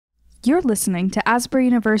You're listening to Asbury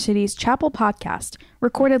University's Chapel Podcast,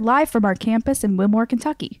 recorded live from our campus in Wilmore,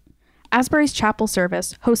 Kentucky. Asbury's Chapel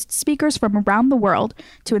Service hosts speakers from around the world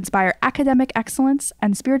to inspire academic excellence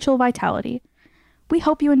and spiritual vitality. We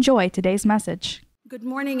hope you enjoy today's message. Good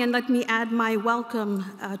morning, and let me add my welcome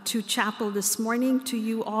to Chapel this morning to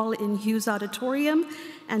you all in Hughes Auditorium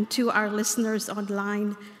and to our listeners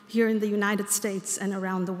online here in the United States and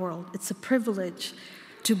around the world. It's a privilege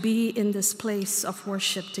to be in this place of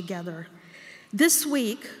worship together. This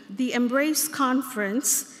week, the Embrace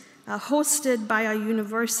Conference, hosted by our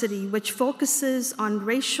university, which focuses on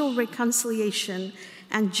racial reconciliation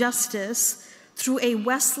and justice through a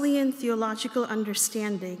Wesleyan theological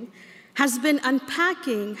understanding, has been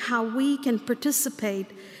unpacking how we can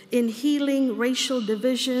participate in healing racial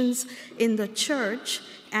divisions in the church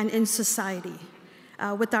and in society.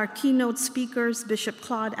 With our keynote speakers, Bishop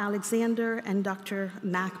Claude Alexander and Dr.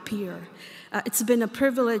 Mac Peer. It's been a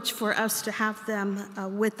privilege for us to have them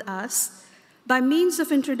with us. By means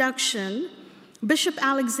of introduction, Bishop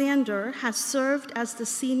Alexander has served as the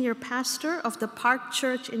senior pastor of the Park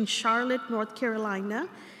Church in Charlotte, North Carolina,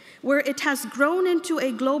 where it has grown into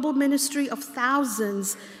a global ministry of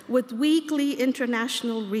thousands with weekly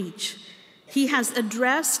international reach. He has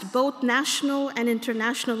addressed both national and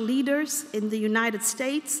international leaders in the United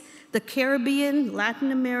States, the Caribbean,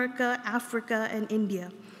 Latin America, Africa, and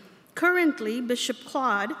India. Currently, Bishop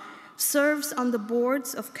Claude serves on the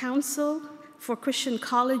boards of Council for Christian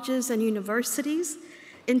Colleges and Universities,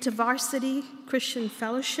 InterVarsity Christian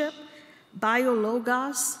Fellowship,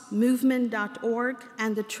 BioLogos, Movement.org,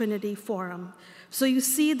 and the Trinity Forum. So you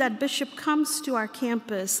see that Bishop comes to our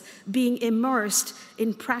campus being immersed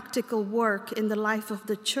in practical work in the life of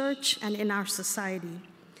the church and in our society.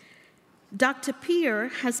 Dr. Peer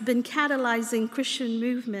has been catalyzing Christian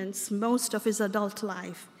movements most of his adult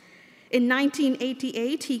life. In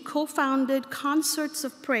 1988, he co-founded Concerts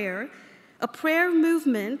of Prayer, a prayer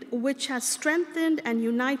movement which has strengthened and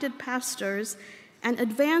united pastors and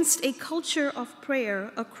advanced a culture of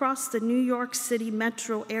prayer across the New York City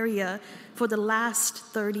metro area for the last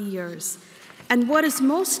 30 years. And what is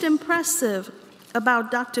most impressive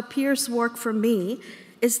about Dr. Peer's work for me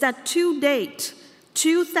is that to date,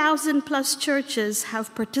 2,000 plus churches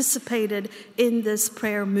have participated in this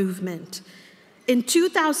prayer movement. In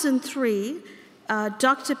 2003,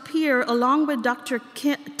 Dr. Peer, along with Dr.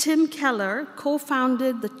 Tim Keller,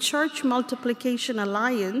 co-founded the Church Multiplication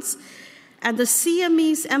Alliance, and the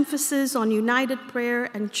CME's emphasis on united prayer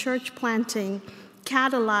and church planting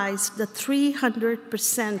catalyzed the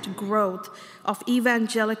 300% growth of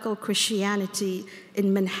evangelical Christianity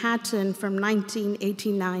in Manhattan from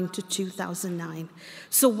 1989 to 2009.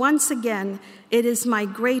 So once again, it is my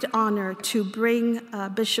great honor to bring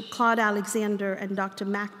Bishop Claude Alexander and Dr.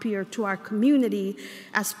 Mac Peer to our community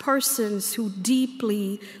as persons who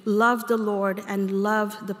deeply love the Lord and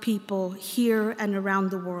love the people here and around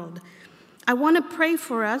the world. I want to pray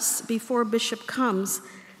for us before Bishop comes,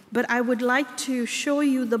 but I would like to show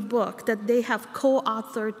you the book that they have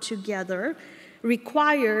co-authored together,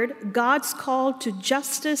 Required: God's Call to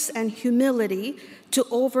Justice and Humility to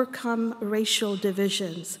Overcome Racial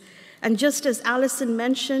Divisions. And just as Allison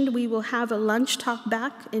mentioned, we will have a lunch talk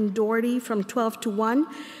back in Doherty from 12 to 1.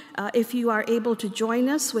 If you are able to join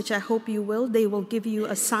us, which I hope you will, they will give you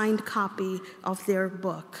a signed copy of their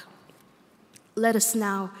book. Let us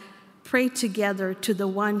now pray together to the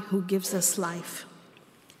one who gives us life.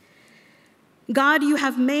 God, you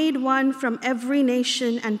have made one from every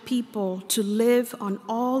nation and people to live on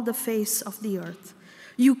all the face of the earth.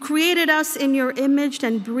 You created us in your image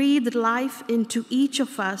and breathed life into each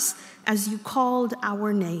of us as you called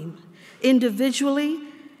our name. Individually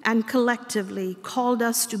and collectively called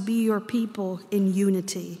us to be your people in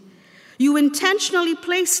unity. You intentionally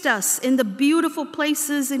placed us in the beautiful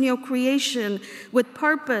places in your creation with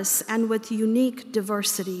purpose and with unique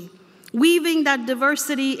diversity, weaving that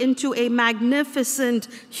diversity into a magnificent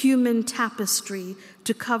human tapestry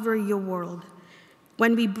to cover your world.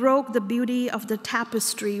 When we broke the beauty of the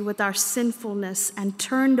tapestry with our sinfulness and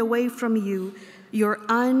turned away from you, your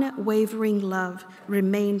unwavering love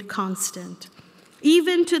remained constant.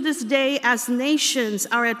 Even to this day, as nations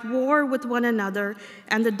are at war with one another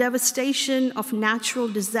and the devastation of natural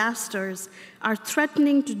disasters are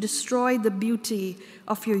threatening to destroy the beauty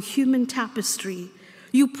of your human tapestry,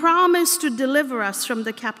 you promise to deliver us from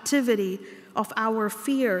the captivity of our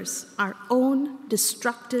fears, our own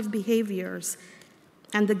destructive behaviors,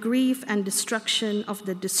 and the grief and destruction of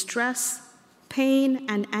the distress, pain,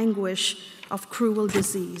 and anguish of cruel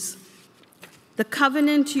disease. The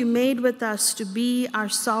covenant you made with us to be our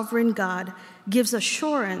sovereign God gives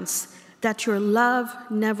assurance that your love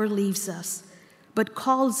never leaves us, but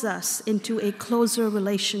calls us into a closer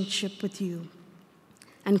relationship with you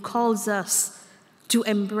and calls us to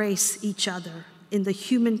embrace each other in the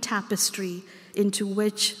human tapestry into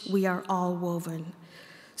which we are all woven.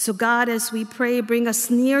 So God, as we pray, bring us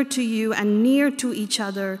near to you and near to each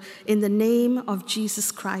other in the name of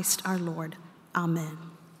Jesus Christ our Lord. Amen.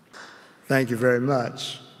 Thank you very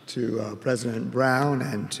much to President Brown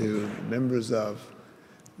and to members of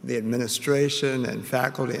the administration and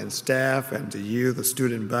faculty and staff, and to you, the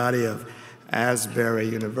student body of Asbury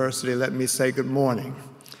University. Let me say good morning.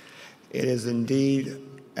 It is indeed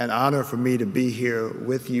an honor for me to be here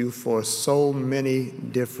with you for so many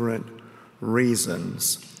different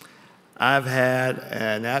reasons. I've had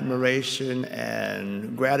an admiration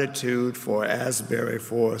and gratitude for Asbury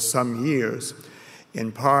for some years,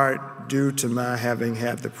 in part due to my having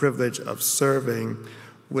had the privilege of serving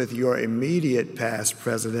with your immediate past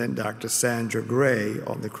president, Dr. Sandra Gray,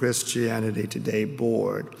 on the Christianity Today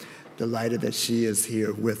board. Delighted that she is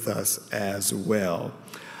here with us as well.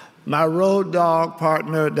 My road dog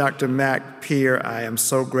partner, Dr. Mac Peer, I am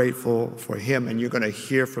so grateful for him, and you're going to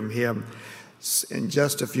hear from him in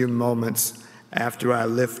just a few moments after I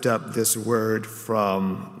lift up this word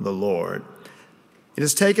from the Lord. It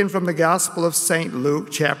is taken from the Gospel of St. Luke,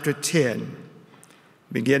 chapter 10,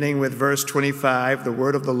 beginning with verse 25. The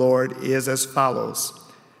word of the Lord is as follows.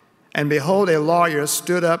 And behold, a lawyer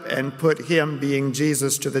stood up and put him, being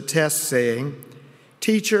Jesus, to the test, saying,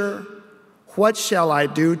 Teacher, what shall I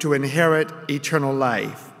do to inherit eternal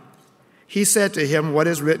life? He said to him, What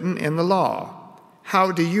is written in the law?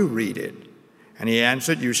 How do you read it? And he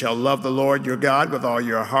answered, You shall love the Lord your God with all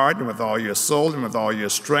your heart and with all your soul and with all your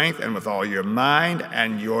strength and with all your mind,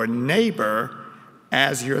 and your neighbor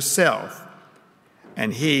as yourself.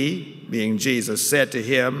 And he, being Jesus, said to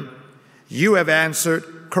him, You have answered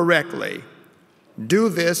correctly. Do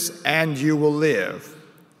this and you will live.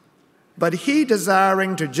 But he,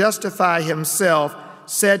 desiring to justify himself,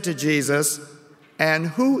 said to Jesus, And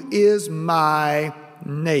who is my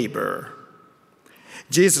neighbor?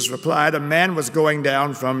 Jesus replied, A man was going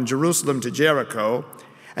down from Jerusalem to Jericho,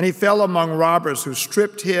 and he fell among robbers who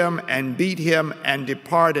stripped him and beat him and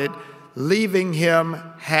departed, leaving him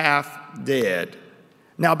half dead.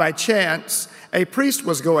 Now by chance, a priest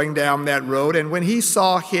was going down that road, and when he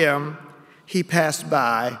saw him, he passed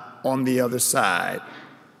by on the other side.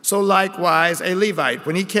 So likewise, a Levite,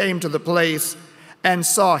 when he came to the place and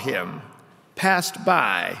saw him, passed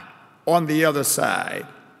by on the other side.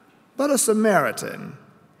 But a Samaritan,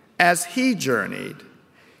 as he journeyed,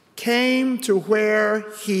 came to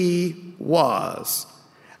where he was,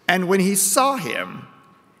 and when he saw him,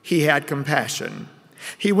 he had compassion.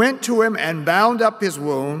 He went to him and bound up his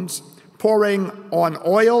wounds, pouring on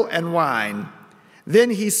oil and wine. Then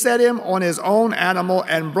he set him on his own animal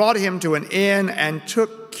and brought him to an inn and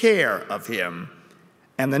took care of him.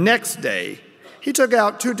 And the next day he took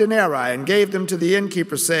out 2 denarii and gave them to the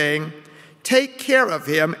innkeeper, saying, Take care of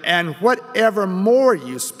him, and whatever more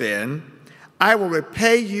you spend, I will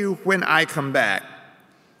repay you when I come back.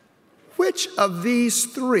 Which of these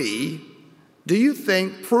 3 do you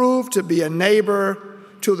think proved to be a neighbor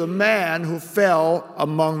to the man who fell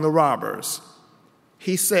among the robbers?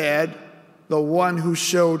 He said, The one who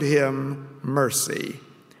showed him mercy.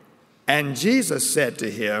 And Jesus said to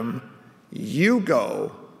him, You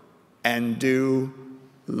go and do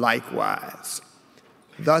likewise.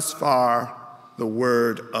 Thus far, the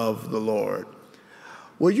word of the Lord.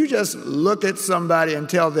 Will you just look at somebody and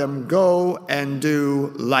tell them, Go and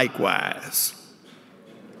do likewise?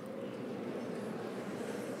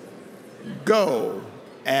 Go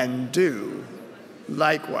and do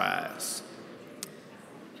likewise.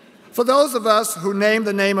 For those of us who name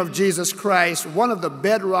the name of Jesus Christ, one of the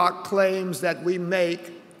bedrock claims that we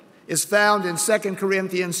make is found in 2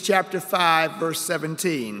 Corinthians chapter 5, verse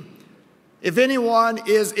 17. If anyone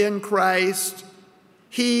is in Christ,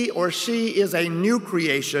 he or she is a new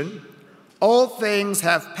creation. Old things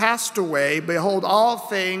have passed away. Behold, all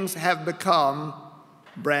things have become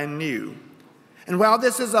brand new. And while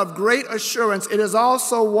this is of great assurance, it is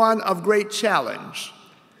also one of great challenge,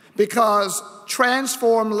 because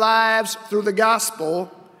transformed lives through the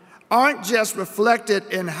gospel aren't just reflected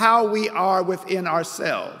in how we are within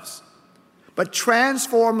ourselves, but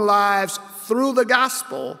transformed lives through the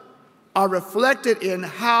gospel are reflected in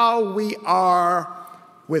how we are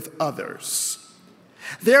with others.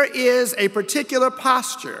 There is a particular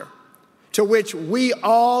posture to which we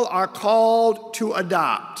all are called to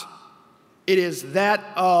adopt. It is that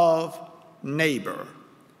of neighbor.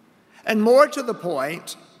 And more to the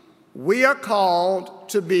point, we are called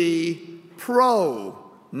to be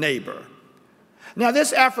pro-neighbor. Now,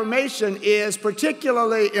 this affirmation is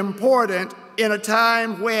particularly important in a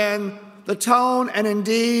time when the tone and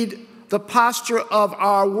indeed the posture of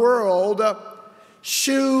our world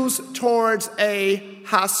shews towards a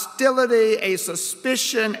hostility, a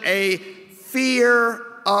suspicion, a fear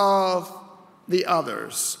of the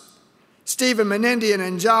others. Stephen Menendian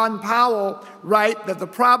and John Powell write that the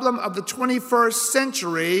problem of the 21st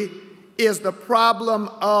century is the problem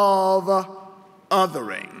of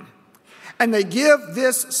othering. And they give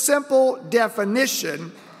this simple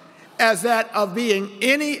definition as that of being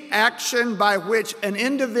any action by which an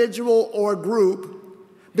individual or group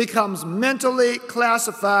becomes mentally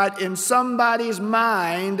classified in somebody's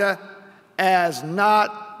mind as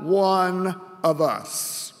not one of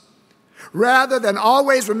us. Rather than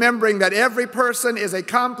always remembering that every person is a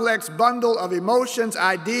complex bundle of emotions,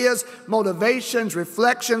 ideas, motivations,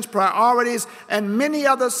 reflections, priorities, and many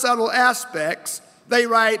other subtle aspects, they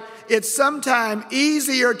write, it's sometimes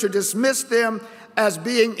easier to dismiss them as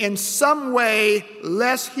being in some way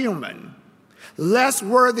less human, less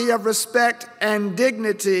worthy of respect and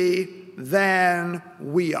dignity than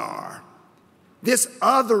we are. This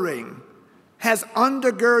othering has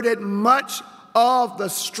undergirded much of the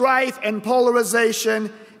strife and polarization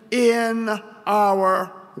in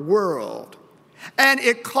our world. And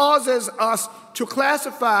it causes us to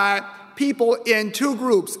classify people in two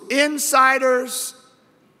groups, insiders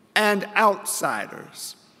and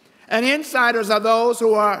outsiders. And insiders are those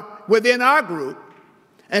who are within our group,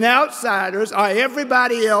 and outsiders are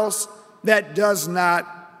everybody else that does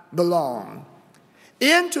not belong.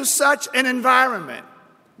 Into such an environment,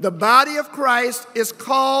 the body of Christ is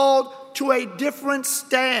called to a different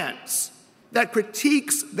stance that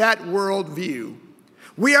critiques that worldview.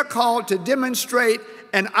 We are called to demonstrate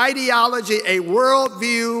an ideology, a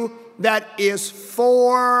worldview that is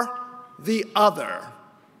for the other.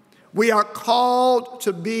 We are called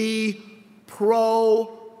to be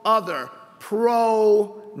pro-other,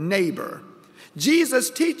 pro-neighbor. Jesus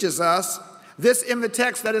teaches us this in the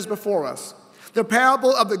text that is before us. The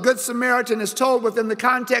parable of the Good Samaritan is told within the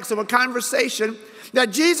context of a conversation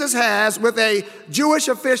that Jesus has with a Jewish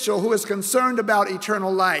official who is concerned about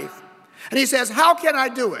eternal life. And he says, how can I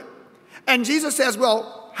do it? And Jesus says,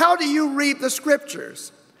 well, how do you read the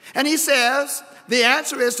scriptures? And he says, the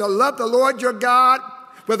answer is to love the Lord your God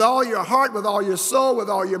with all your heart, with all your soul, with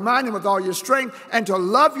all your mind, and with all your strength, and to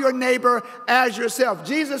love your neighbor as yourself.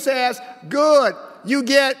 Jesus says, good, you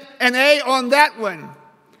get an A on that one.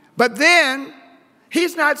 But then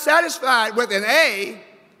he's not satisfied with an A.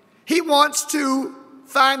 He wants to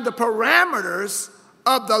find the parameters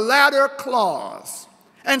of the latter clause.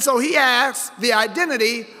 And so he asks the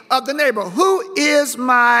identity of the neighbor. Who is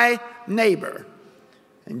my neighbor?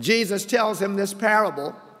 And Jesus tells him this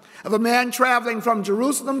parable of a man traveling from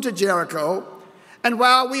Jerusalem to Jericho. And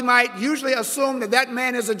while we might usually assume that that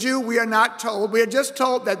man is a Jew, we are not told. We are just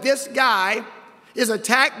told that this guy is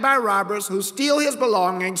attacked by robbers who steal his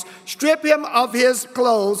belongings, strip him of his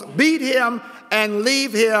clothes, beat him, and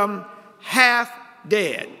leave him half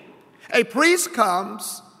dead. A priest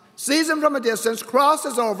comes, sees him from a distance,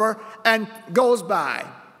 crosses over, and goes by.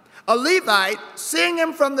 A Levite, seeing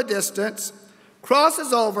him from the distance,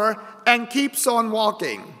 crosses over and keeps on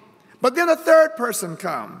walking. But then a third person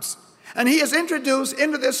comes, and he is introduced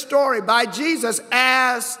into this story by Jesus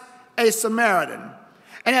as a Samaritan.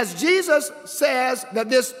 And as Jesus says that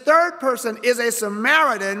this third person is a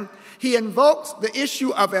Samaritan, he invokes the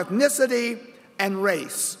issue of ethnicity and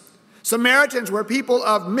race. Samaritans were people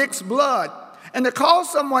of mixed blood, and to call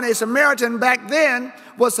someone a Samaritan back then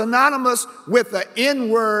was synonymous with the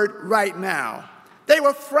N-word right now. They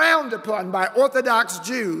were frowned upon by Orthodox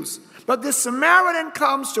Jews. But this Samaritan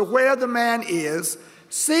comes to where the man is,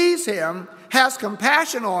 sees him, has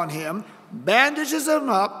compassion on him, bandages him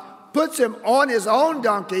up, puts him on his own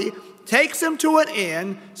donkey, takes him to an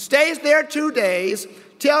inn, stays there 2 days,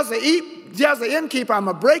 tells the innkeeper, I'm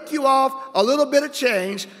going to break you off a little bit of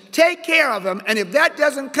change, take care of him, and if that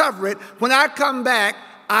doesn't cover it, when I come back,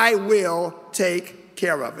 I will take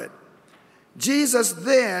care of it. Jesus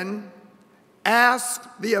then asked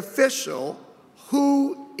the official,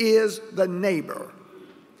 who is the neighbor?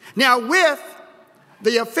 Now, with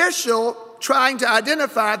the official trying to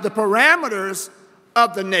identify the parameters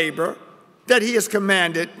of the neighbor that he is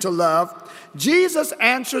commanded to love, Jesus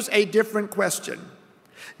answers a different question.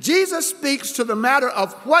 Jesus speaks to the matter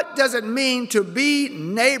of what does it mean to be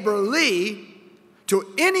neighborly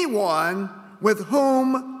to anyone with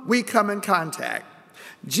whom we come in contact.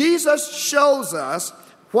 Jesus shows us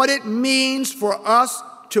what it means for us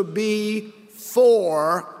to be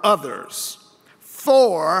for others.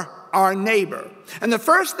 For our neighbor. And the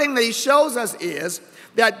first thing that he shows us is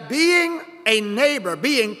that being a neighbor,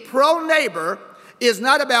 being pro-neighbor, is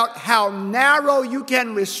not about how narrow you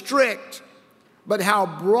can restrict, but how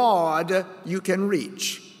broad you can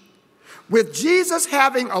reach. With Jesus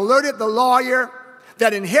having alerted the lawyer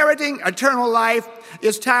that inheriting eternal life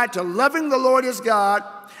is tied to loving the Lord his God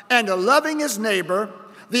and to loving his neighbor,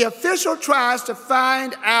 the official tries to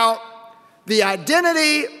find out the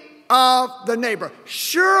identity of the neighbor.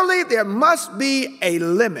 Surely there must be a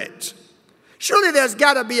limit. Surely there's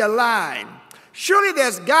got to be a line. Surely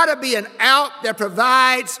there's got to be an out that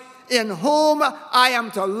provides in whom I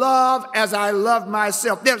am to love as I love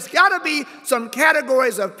myself. There's got to be some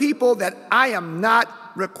categories of people that I am not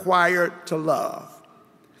required to love.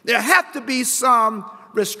 There have to be some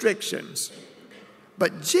restrictions.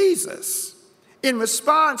 But Jesus, in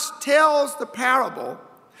response, tells the parable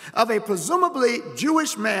of a presumably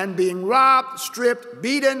Jewish man being robbed, stripped,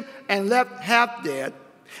 beaten, and left half dead.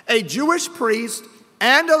 A Jewish priest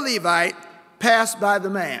and a Levite pass by the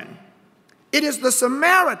man. It is the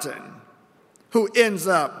Samaritan who ends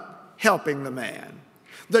up helping the man.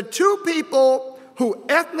 The two people who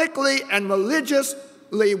ethnically and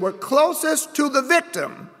religiously were closest to the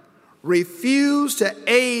victim refused to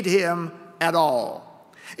aid him at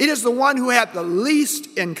all. It is the one who had the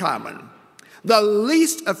least in common, the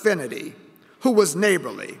least affinity, who was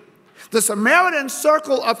neighborly. The Samaritan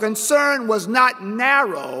circle of concern was not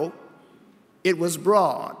narrow, it was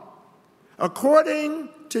broad. According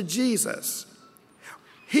to Jesus,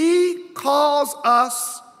 he calls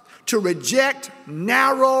us to reject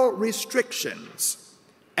narrow restrictions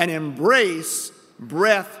and embrace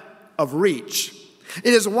breadth of reach.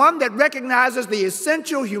 It is one that recognizes the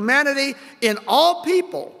essential humanity in all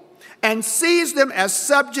people and sees them as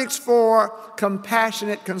subjects for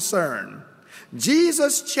compassionate concern.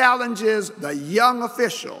 Jesus challenges the young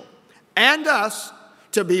official and us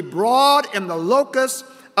to be broad in the locus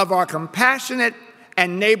of our compassionate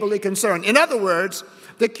and neighborly concern. In other words,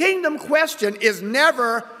 the kingdom question is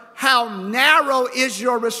never how narrow is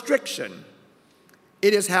your restriction.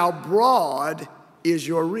 It is how broad is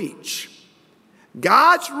your reach.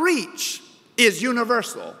 God's reach is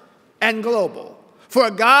universal and global. For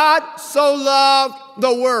God so loved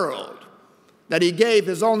the world that he gave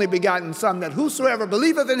his only begotten Son, that whosoever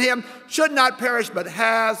believeth in him should not perish but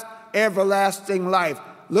has everlasting life.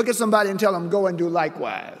 Look at somebody and tell them, go and do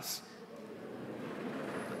likewise.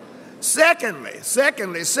 Secondly,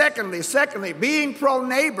 being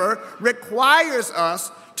pro-neighbor requires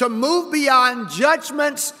us to move beyond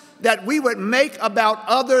judgments that we would make about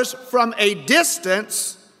others from a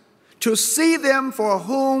distance to see them for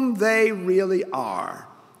whom they really are.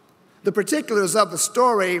 The particulars of the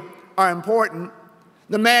story are important.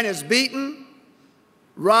 The man is beaten,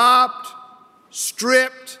 robbed,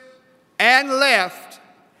 stripped, and left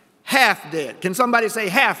half dead. Can somebody say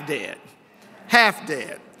half dead? Half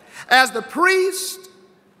dead. As the priest,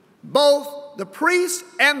 both the priest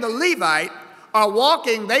and the Levite are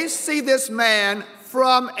walking, they see this man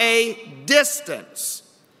from a distance.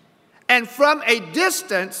 And from a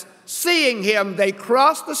distance, seeing him, they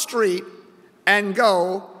cross the street and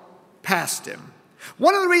go past him.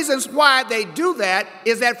 One of the reasons why they do that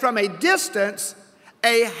is that from a distance,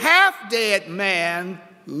 a half-dead man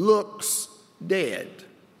looks dead.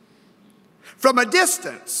 From a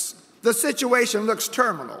distance, the situation looks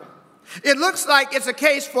terminal. It looks like it's a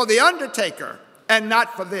case for the undertaker and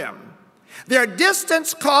not for them. Their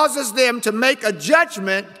distance causes them to make a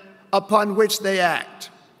judgment upon which they act.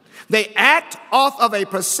 They act off of a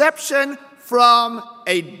perception from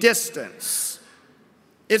a distance.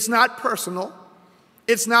 It's not personal.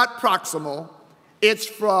 It's not proximal. It's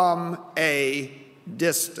from a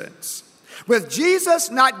distance. With Jesus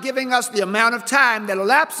not giving us the amount of time that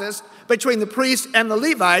elapses between the priest and the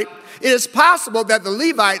Levite, it is possible that the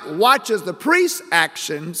Levite watches the priest's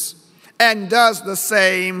actions and does the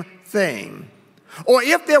same thing. Or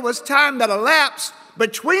if there was time that elapsed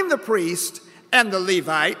between the priest and the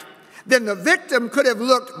Levite, then the victim could have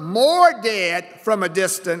looked more dead from a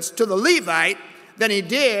distance to the Levite than he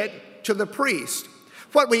did to the priest.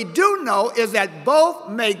 What we do know is that both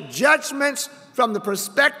make judgments from the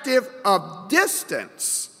perspective of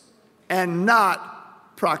distance and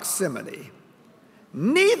not proximity.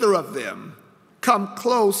 Neither of them come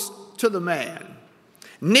close to the man.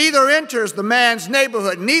 Neither enters the man's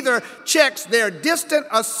neighborhood. Neither checks their distant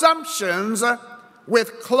assumptions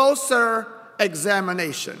with closer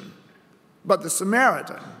examination. But the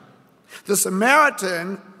Samaritan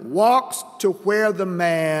walks to where the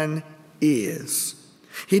man is.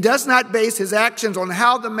 He does not base his actions on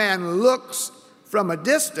how the man looks from a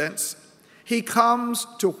distance. He comes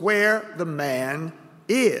to where the man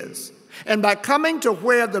is. And by coming to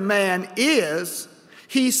where the man is,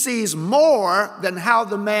 he sees more than how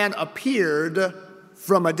the man appeared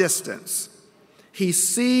from a distance. He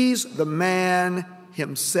sees the man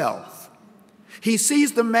himself. He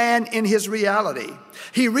sees the man in his reality.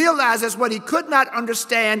 He realizes what he could not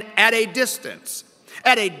understand at a distance.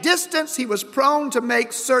 At a distance, he was prone to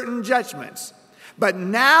make certain judgments. But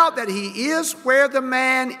now that he is where the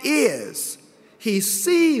man is, he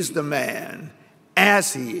sees the man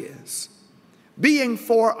as he is. Being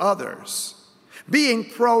for others, being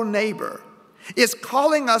pro-neighbor, is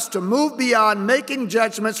calling us to move beyond making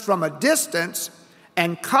judgments from a distance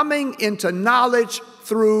and coming into knowledge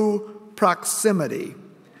through proximity.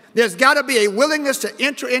 There's got to be a willingness to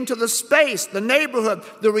enter into the space, the neighborhood,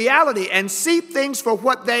 the reality, and see things for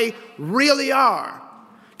what they really are.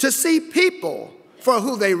 To see people for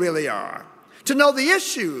who they really are. To know the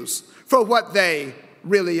issues for what they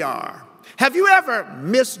really are. Have you ever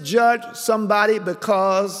misjudged somebody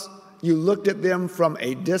because you looked at them from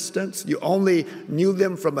a distance? You only knew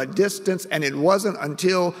them from a distance, and it wasn't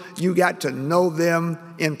until you got to know them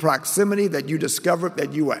in proximity that you discovered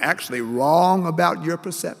that you were actually wrong about your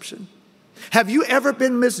perception? Have you ever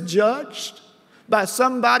been misjudged by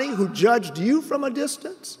somebody who judged you from a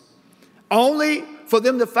distance, only for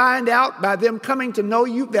them to find out by them coming to know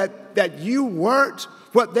you that you weren't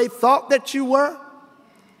what they thought that you were?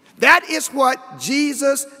 That is what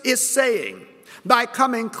Jesus is saying. By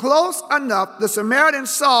coming close enough, the Samaritan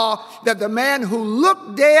saw that the man who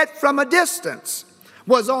looked dead from a distance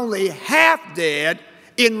was only half dead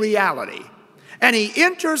in reality. And he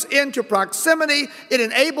enters into proximity. It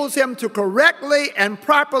enables him to correctly and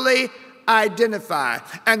properly identify.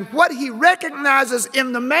 And what he recognizes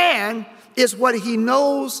in the man is what he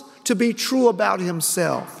knows to be true about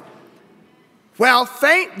himself. While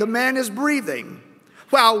faint, the man is breathing.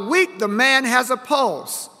 While weak, the man has a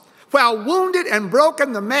pulse. While wounded and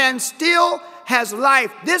broken, the man still has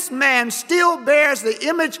life. This man still bears the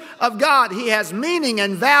image of God. He has meaning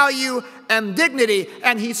and value and dignity,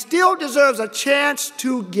 and he still deserves a chance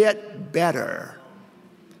to get better.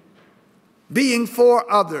 Being for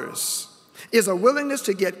others is a willingness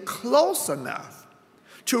to get close enough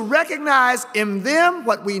to recognize in them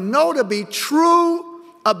what we know to be true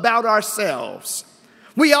about ourselves.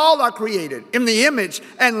 We all are created in the image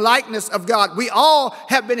and likeness of God. We all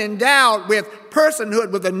have been endowed with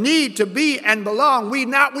personhood, with a need to be and belong. We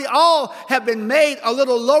all have been made a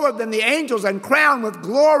little lower than the angels and crowned with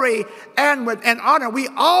glory and honor. We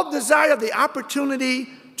all desire the opportunity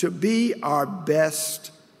to be our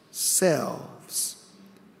best selves.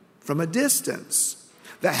 From a distance,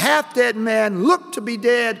 the half-dead man looked to be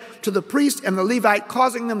dead to the priest and the Levite,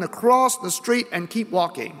 causing them to cross the street and keep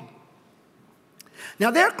walking. Now,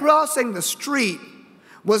 their crossing the street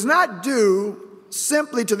was not due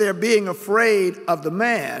simply to their being afraid of the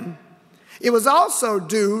man. It was also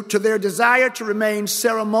due to their desire to remain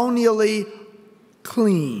ceremonially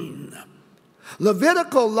clean.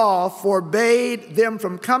 Levitical law forbade them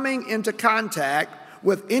from coming into contact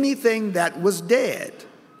with anything that was dead.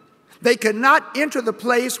 They could not enter the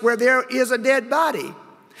place where there is a dead body.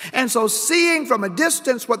 And so, seeing from a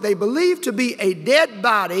distance what they believed to be a dead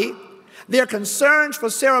body, their concerns for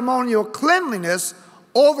ceremonial cleanliness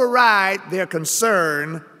override their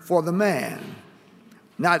concern for the man.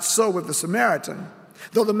 Not so with the Samaritan.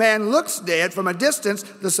 Though the man looks dead from a distance,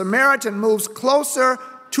 the Samaritan moves closer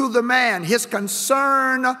to the man. His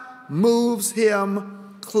concern moves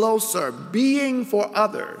him closer. Being for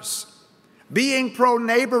others, being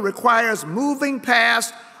pro-neighbor requires moving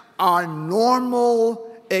past our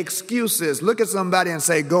normal excuses. Look at somebody and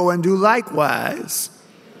say, go and do likewise.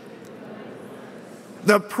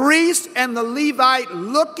 The priest and the Levite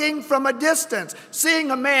looking from a distance, seeing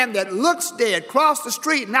a man that looks dead cross the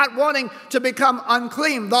street, not wanting to become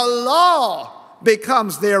unclean. The law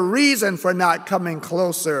becomes their reason for not coming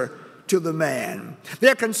closer to the man.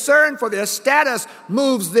 Their concern for their status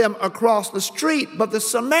moves them across the street, but the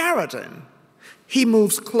Samaritan, he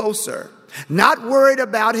moves closer. Not worried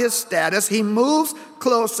about his status, he moves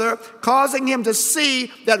closer, causing him to see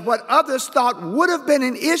that what others thought would have been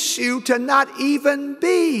an issue to not even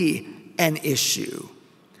be an issue.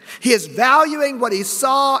 His valuing what he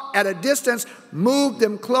saw at a distance moved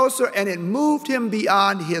him closer, and it moved him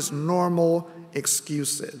beyond his normal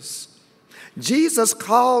excuses. Jesus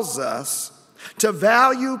calls us to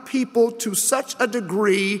value people to such a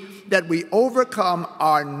degree that we overcome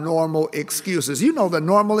our normal excuses. You know the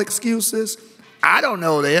normal excuses? I don't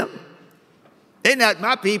know them. They're not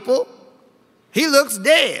my people. He looks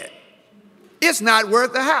dead. It's not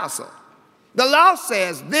worth the hassle. The law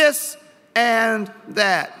says this and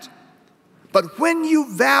that. But when you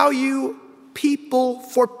value people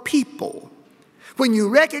for people, when you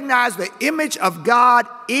recognize the image of God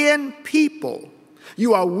in people,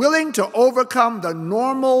 you are willing to overcome the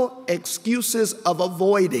normal excuses of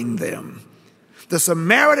avoiding them. The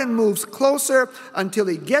Samaritan moves closer until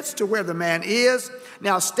he gets to where the man is.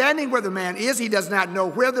 Now, standing where the man is, he does not know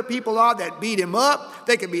where the people are that beat him up.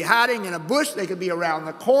 They could be hiding in a bush. They could be around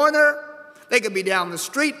the corner. They could be down the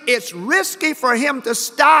street. It's risky for him to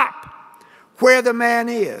stop where the man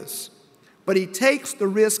is. But he takes the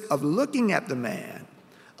risk of looking at the man,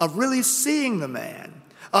 of really seeing the man,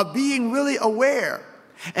 of being really aware.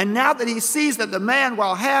 And now that he sees that the man,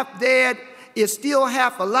 while half dead, is still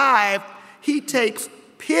half alive, he takes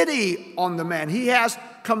pity on the man. He has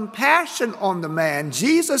compassion on the man.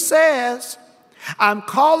 Jesus says, I'm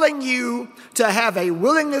calling you to have a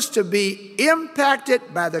willingness to be impacted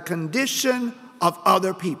by the condition of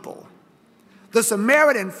other people. The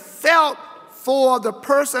Samaritan felt for the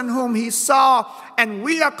person whom he saw, and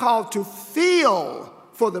we are called to feel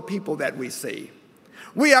for the people that we see.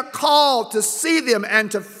 We are called to see them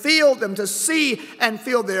and to feel them, to see and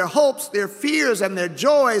feel their hopes, their fears, and their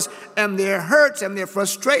joys, and their hurts, and their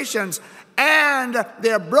frustrations, and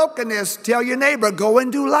their brokenness. Tell your neighbor, go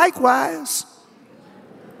and do likewise.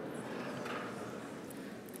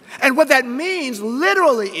 And what that means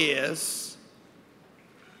literally is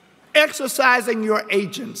exercising your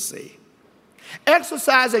agency,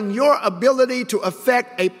 exercising your ability to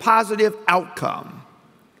affect a positive outcome.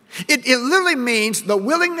 It literally means the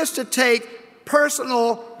willingness to take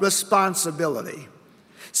personal responsibility.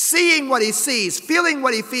 Seeing what he sees, feeling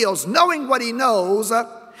what he feels, knowing what he knows,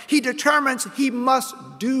 he determines he must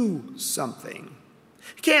do something.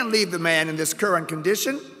 He can't leave the man in this current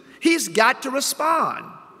condition. He's got to respond.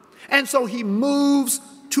 And so he moves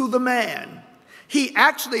to the man. He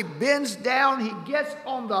actually bends down. He gets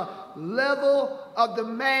on the level of the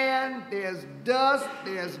man. There's dust,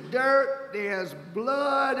 there's dirt, there's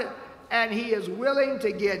blood, and he is willing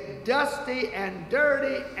to get dusty and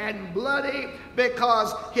dirty and bloody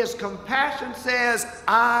because his compassion says,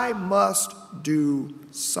 I must do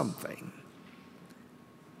something.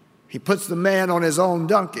 He puts the man on his own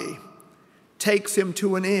donkey, takes him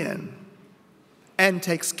to an inn, and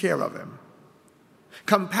takes care of him.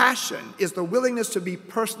 Compassion is the willingness to be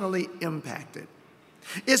personally impacted.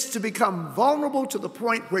 It's to become vulnerable to the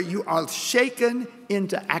point where you are shaken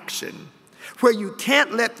into action, where you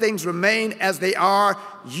can't let things remain as they are.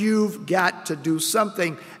 You've got to do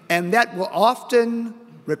something, and that will often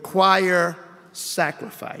require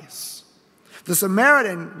sacrifice. The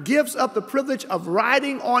Samaritan gives up the privilege of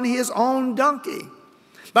riding on his own donkey.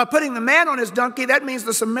 By putting the man on his donkey, that means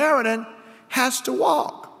the Samaritan has to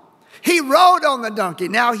walk. He rode on the donkey.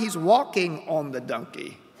 Now he's walking on the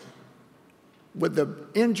donkey with the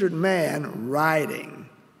injured man riding.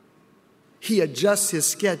 He adjusts his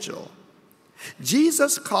schedule.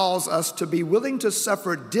 Jesus calls us to be willing to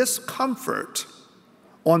suffer discomfort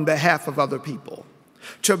on behalf of other people,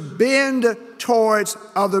 to bend towards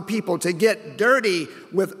other people, to get dirty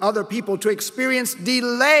with other people, to experience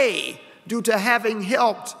delay due to having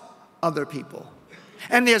helped other people.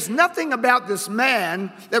 And there's nothing about this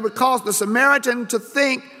man that would cause the Samaritan to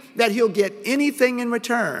think that he'll get anything in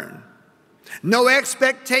return. No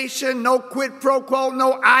expectation, no quid pro quo,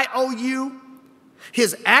 no IOU.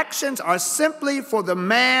 His actions are simply for the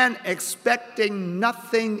man expecting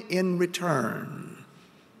nothing in return.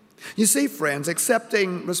 You see, friends,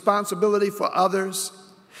 accepting responsibility for others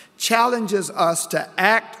challenges us to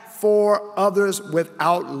act for others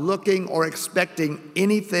without looking or expecting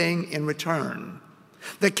anything in return.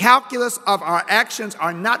 The calculus of our actions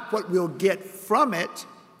are not what we'll get from it,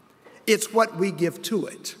 it's what we give to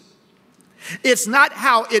it. It's not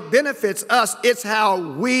how it benefits us, it's how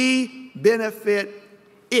we benefit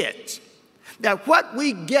it. That what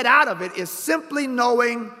we get out of it is simply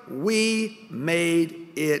knowing we made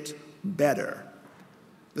it better.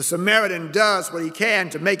 The Samaritan does what he can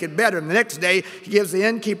to make it better. And the next day, he gives the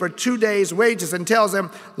innkeeper 2 days' wages and tells him,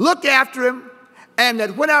 look after him, and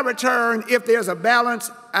that when I return, if there's a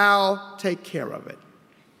balance, I'll take care of it.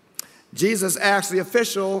 Jesus asked the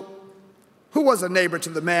official, who was a neighbor to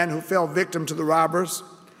the man who fell victim to the robbers?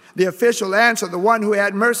 The official answered, the one who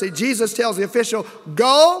had mercy. Jesus tells the official,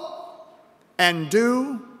 go and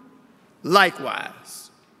do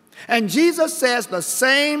likewise. And Jesus says the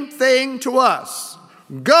same thing to us.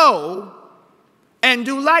 Go and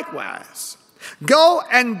do likewise. Go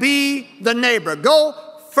and be the neighbor. Go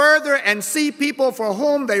further and see people for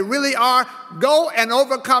whom they really are. Go and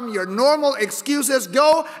overcome your normal excuses.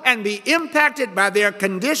 Go and be impacted by their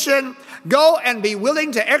condition. Go and be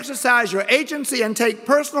willing to exercise your agency and take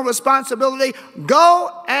personal responsibility.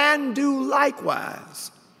 Go and do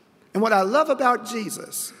likewise. And what I love about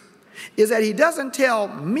Jesus is that he doesn't tell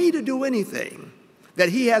me to do anything that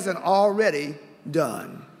he hasn't already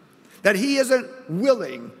done, that he isn't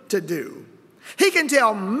willing to do. He can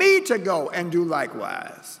tell me to go and do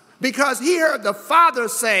likewise because he heard the Father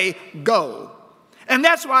say, go. And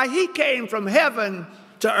that's why he came from heaven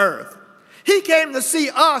to earth. He came to see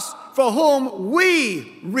us for whom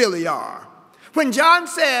we really are. When John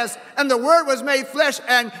says, and the Word was made flesh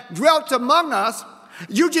and dwelt among us,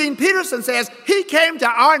 Eugene Peterson says he came to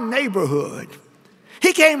our neighborhood.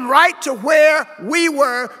 He came right to where we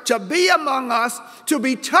were, to be among us, to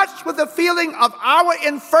be touched with the feeling of our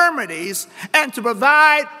infirmities, and to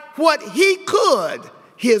provide what he could,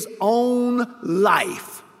 his own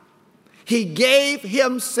life. He gave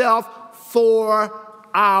himself for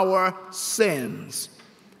our sins.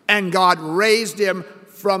 And God raised him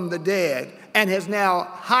from the dead and has now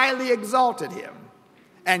highly exalted him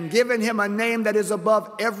and given him a name that is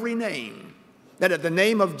above every name. That at the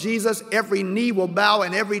name of Jesus, every knee will bow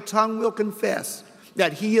and every tongue will confess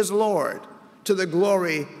that he is Lord, to the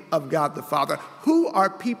glory of God the Father. Who are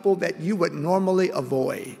people that you would normally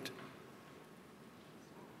avoid?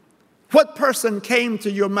 What person came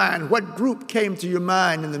to your mind? What group came to your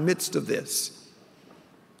mind in the midst of this?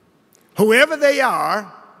 Whoever they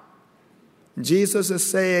are, Jesus is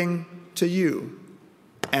saying to you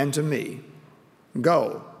and to me,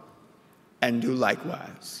 go and do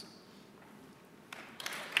likewise.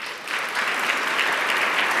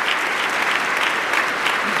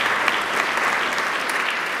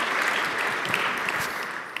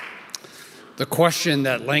 The question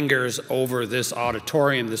that lingers over this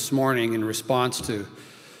auditorium this morning in response to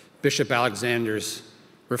Bishop Alexander's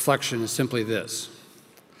reflection is simply this: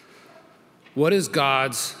 what is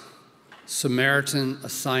God's Samaritan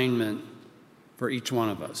assignment for each one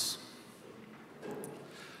of us?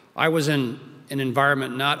 I was in an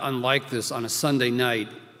environment not unlike this on a Sunday night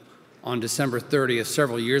on December 30th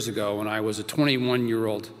several years ago when I was a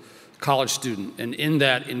 21-year-old college student. And in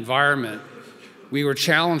that environment, we were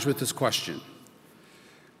challenged with this question: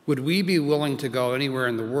 would we be willing to go anywhere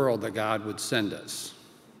in the world that God would send us?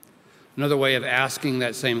 Another way of asking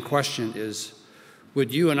that same question is,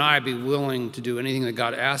 would you and I be willing to do anything that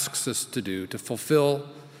God asks us to do to fulfill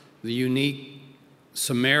the unique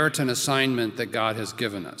Samaritan assignment that God has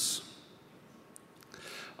given us?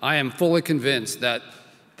 I am fully convinced that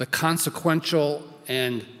the consequential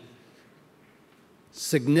and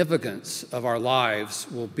significance of our lives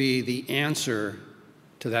will be the answer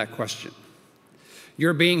to that question.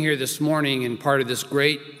 Your being here this morning and part of this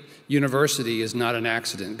great university is not an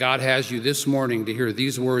accident. God has you this morning to hear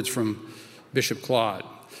these words from Bishop Claude.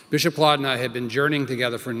 Bishop Claude and I have been journeying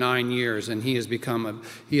together for 9 years, and he has become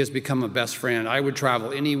a best friend. I would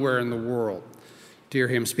travel anywhere in the world to hear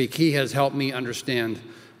him speak. He has helped me understand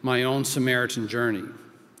my own Samaritan journey.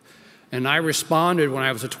 And I responded when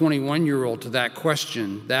I was a 21-year-old to that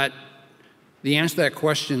question. The answer to that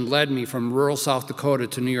question led me from rural South Dakota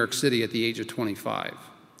to New York City at the age of 25.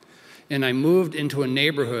 And I moved into a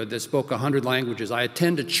neighborhood that spoke 100 languages. I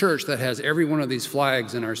attend a church that has every one of these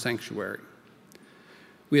flags in our sanctuary.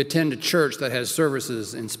 We attend a church that has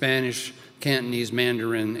services in Spanish, Cantonese,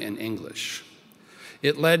 Mandarin, and English.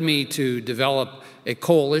 It led me to develop a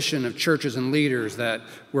coalition of churches and leaders that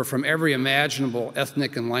were from every imaginable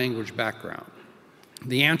ethnic and language background.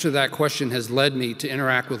 The answer to that question has led me to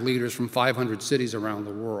interact with leaders from 500 cities around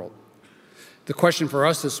the world. The question for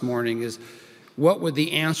us this morning is, what would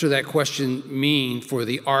the answer to that question mean for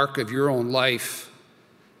the arc of your own life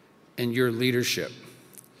and your leadership?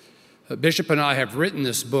 Bishop and I have written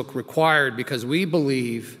this book, Required, because we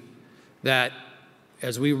believe that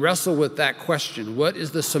as we wrestle with that question, what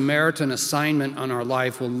is the Samaritan assignment on our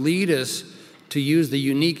life, will lead us to use the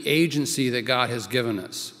unique agency that God has given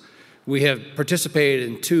us. We have participated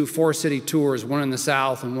in 2 4-city tours, one in the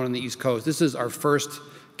South and one on the East Coast. This is our first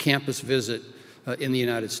campus visit in the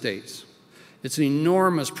United States. It's an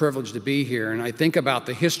enormous privilege to be here, and I think about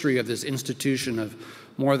the history of this institution of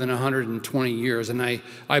more than 120 years, and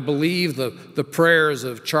I believe the prayers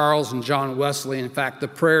of Charles and John Wesley, in fact, the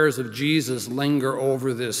prayers of Jesus linger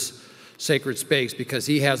over this sacred space because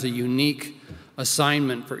he has a unique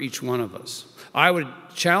assignment for each one of us. I would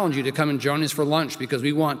challenge you to come and join us for lunch because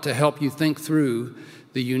we want to help you think through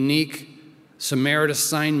the unique Samaritan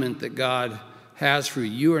assignment that God has for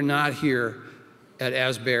you. You are not here at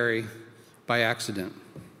Asbury by accident.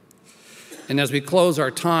 And as we close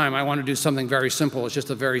our time, I want to do something very simple. It's just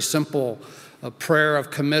a very simple prayer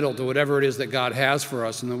of committal to whatever it is that God has for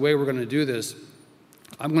us. And the way we're going to do this,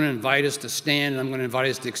 I'm going to invite us to stand, and I'm going to invite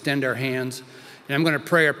us to extend our hands. And I'm going to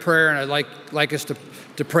pray a prayer, and I'd like us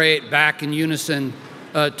to pray it back in unison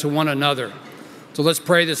to one another. So let's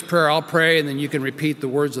pray this prayer. I'll pray, and then you can repeat the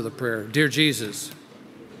words of the prayer. Dear Jesus,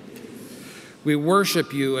 we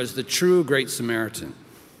worship you as the true Great Samaritan.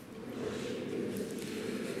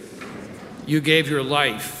 You gave your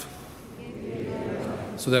life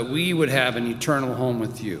so that we would have an eternal home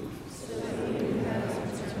with you.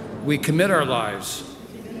 We commit our lives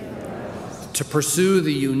to pursue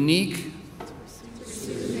the unique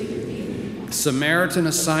Samaritan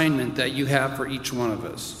assignment that you have for each one of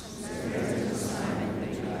us.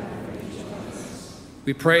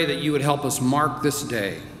 We pray that you would help us mark this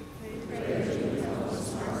day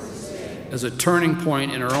as a turning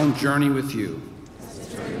point in our own journey with you,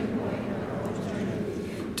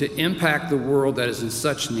 to impact the world that is in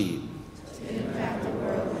such need,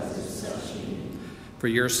 for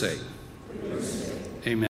your sake.